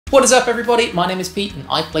What is up everybody, my name is Pete and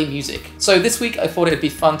I play music. So this week I thought it would be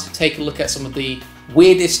fun to take a look at some of the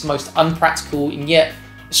weirdest, most unpractical and yet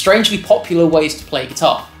strangely popular ways to play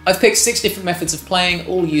guitar. I've picked 6 different methods of playing,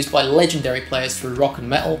 all used by legendary players through rock and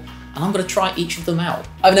metal, and I'm going to try each of them out.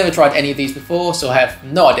 I've never tried any of these before, so I have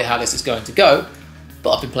no idea how this is going to go,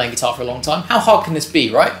 but I've been playing guitar for a long time. How hard can this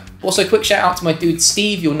be, right? Also, quick shout out to my dude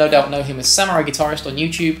Steve. You'll no doubt know him as Samurai Guitarist on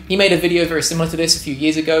YouTube. He made a video very similar to this a few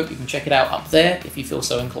years ago. You can check it out up there if you feel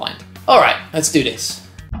so inclined. Alright, let's do this.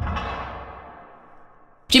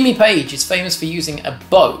 Jimmy Page is famous for using a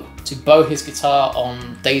bow to bow his guitar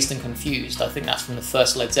on Dazed and Confused. I think that's from the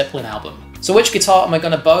first Led Zeppelin album. So which guitar am I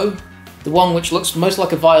going to bow? The one which looks most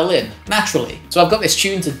like a violin, naturally. So I've got this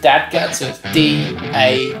tune to Dadgad, so it's D,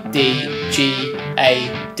 A, D, G,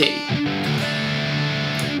 A, D.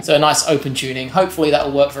 So a nice open tuning. Hopefully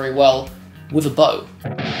that'll work very well with a bow.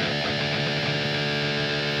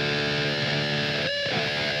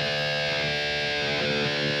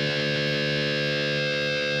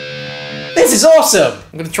 This is awesome!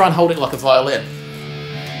 I'm going to try and hold it like a violin.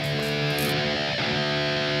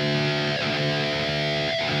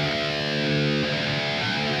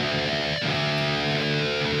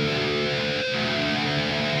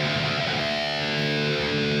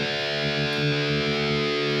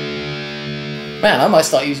 Man, I might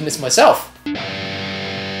start using this myself.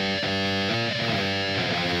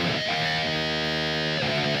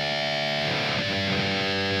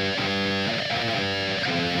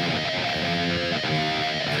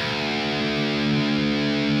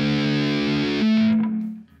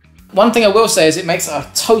 One thing I will say is it makes a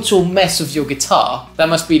total mess of your guitar. That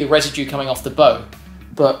must be the residue coming off the bow.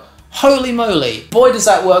 But holy moly, boy does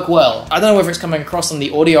that work well. I don't know whether it's coming across on the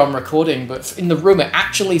audio I'm recording, but in the room it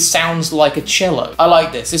actually sounds like a cello. I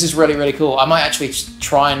like this. This is really, really cool. I might actually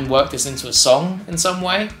try and work this into a song in some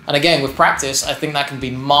way. And again, with practice, I think that can be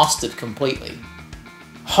mastered completely.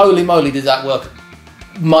 Holy moly, did that work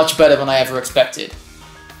much better than I ever expected.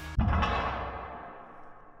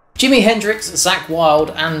 Jimi Hendrix, Zakk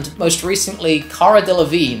Wylde, and most recently Cara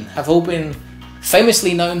Delevingne have all been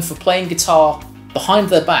famously known for playing guitar behind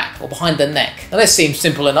their back or behind their neck. Now this seems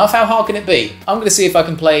simple enough, how hard can it be? I'm going to see if I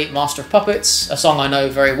can play Master of Puppets, a song I know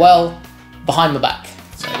very well, behind my back.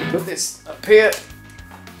 So put this up here,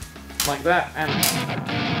 like that, and...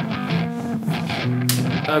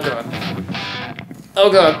 oh god.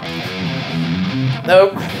 Oh god.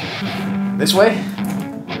 Nope. This way.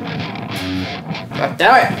 God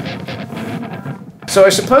damn it! So I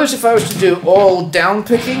suppose if I was to do all down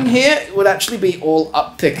picking here, it would actually be all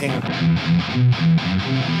up picking.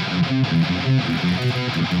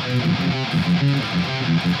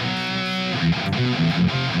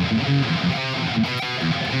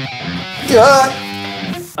 God.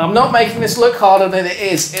 I'm not making this look harder than it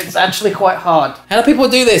is. It's actually quite hard. How do people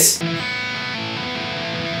do this?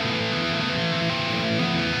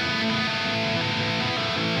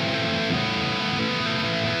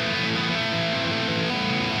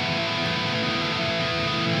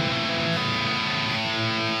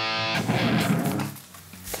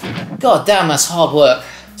 God damn, that's hard work.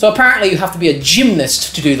 So apparently you have to be a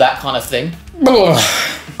gymnast to do that kind of thing.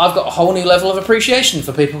 I've got a whole new level of appreciation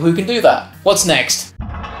for people who can do that. What's next?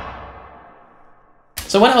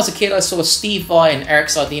 So when I was a kid, I saw Steve Vai and Eric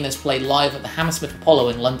Sardinas play live at the Hammersmith Apollo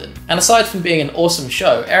in London. And aside from being an awesome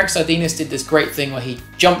show, Eric Sardinas did this great thing where he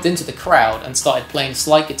jumped into the crowd and started playing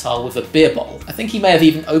slide guitar with a beer bottle. I think he may have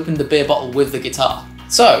even opened the beer bottle with the guitar.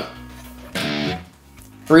 So,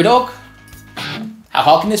 Brewdog, how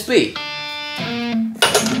hard can this be?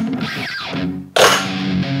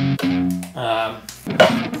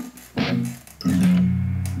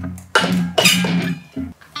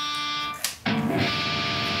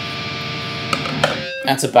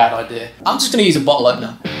 That's a bad idea. I'm just going to use a bottle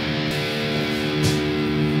opener.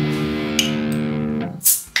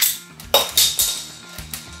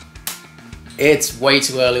 It's way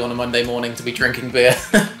too early on a Monday morning to be drinking beer.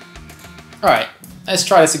 Alright, let's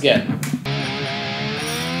try this again.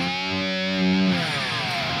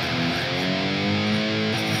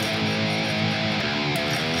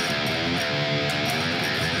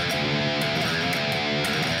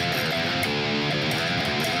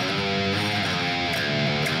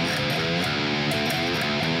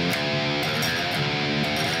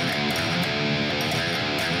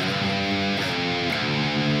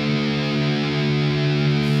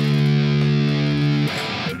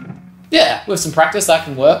 Yeah, with some practice that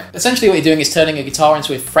can work. Essentially what you're doing is turning a guitar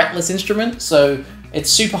into a fretless instrument, so it's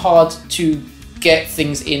super hard to get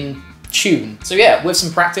things in tune. So yeah, with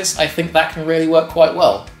some practice, I think that can really work quite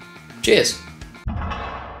well. Cheers.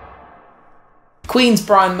 Queen's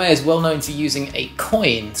Brian May is well known for using a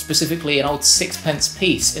coin, specifically an old sixpence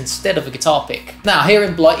piece, instead of a guitar pick. Now, here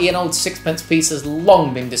in Blighty, an old sixpence piece has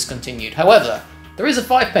long been discontinued. However, there is a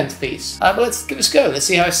 5p piece, but let's give it a go, let's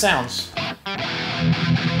see how it sounds.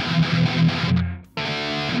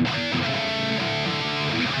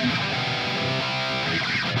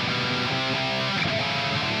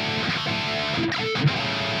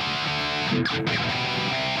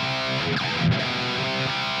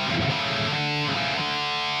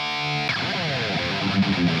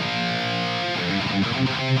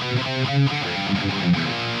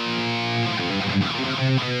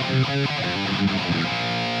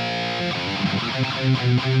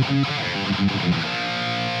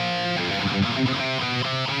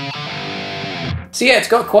 So yeah, it's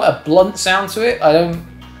got quite a blunt sound to it. I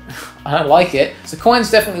don't like it. So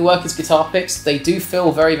coins definitely work as guitar picks. They do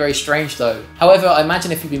feel very, very strange though. However, I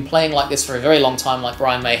imagine if you've been playing like this for a very long time, like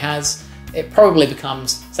Brian May has, it probably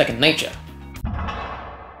becomes second nature.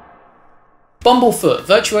 Bumblefoot,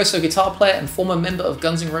 virtuoso guitar player and former member of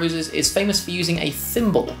Guns N' Roses, is famous for using a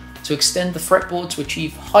thimble to extend the fretboard to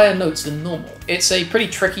achieve higher notes than normal. It's a pretty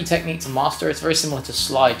tricky technique to master. It's very similar to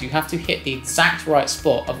slide. You have to hit the exact right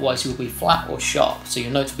spot, otherwise you will be flat or sharp, so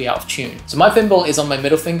your notes will be out of tune. So my thimble is on my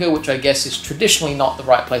middle finger, which I guess is traditionally not the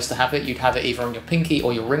right place to have it. You'd have it either on your pinky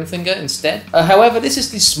or your ring finger instead. However, this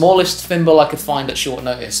is the smallest thimble I could find at short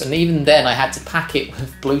notice, and even then I had to pack it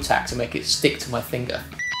with blue tack to make it stick to my finger.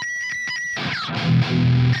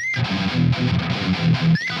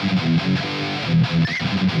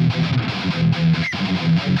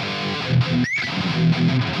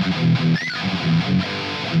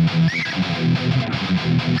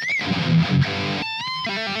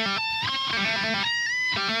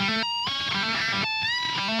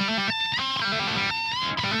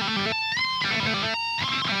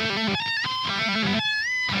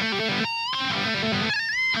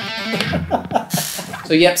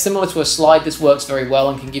 So yep, similar to a slide, this works very well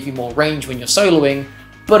and can give you more range when you're soloing,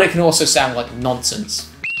 but it can also sound like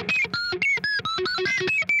nonsense.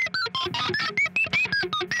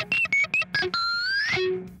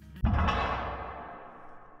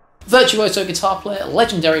 Virtuoso guitar player,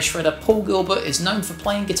 legendary shredder Paul Gilbert is known for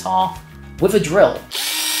playing guitar with a drill.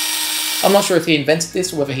 I'm not sure if he invented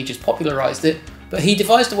this or whether he just popularized it, but he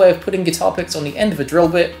devised a way of putting guitar picks on the end of a drill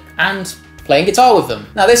bit and playing guitar with them.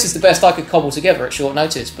 Now this is the best I could cobble together at short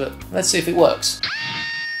notice, but let's see if it works.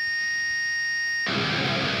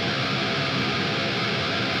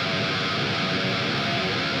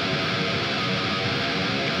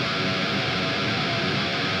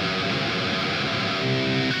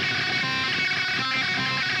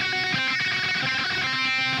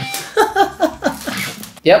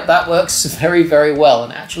 Yep, that works very, very well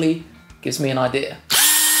and actually gives me an idea.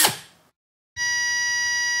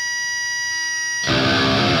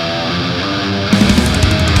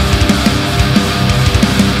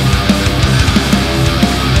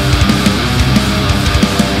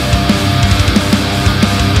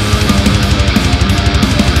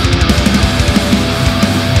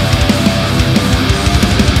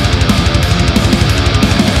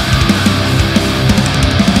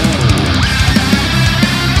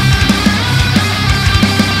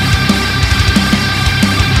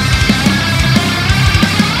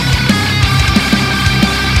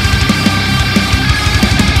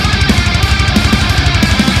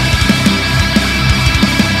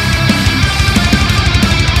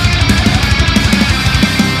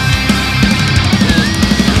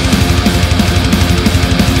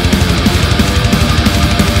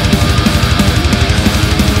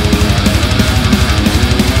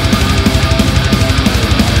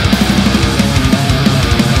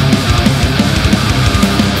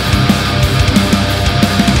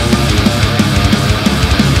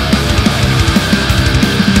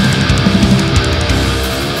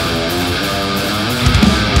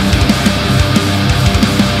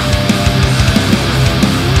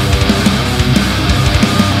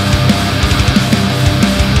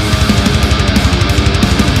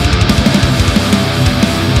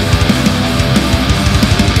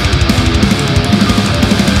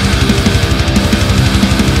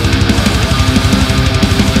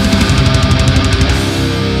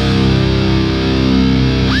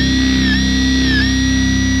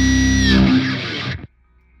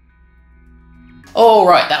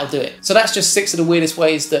 Alright, that'll do it. So that's just 6 of the weirdest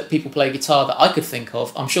ways that people play guitar that I could think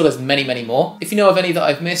of. I'm sure there's many, many more. If you know of any that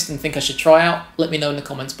I've missed and think I should try out, let me know in the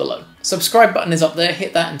comments below. Subscribe button is up there,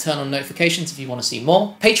 hit that and turn on notifications if you want to see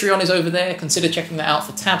more. Patreon is over there, consider checking that out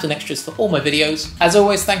for tabs and extras for all my videos. As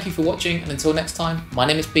always, thank you for watching, and until next time, my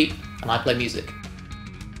name is Pete, and I play music.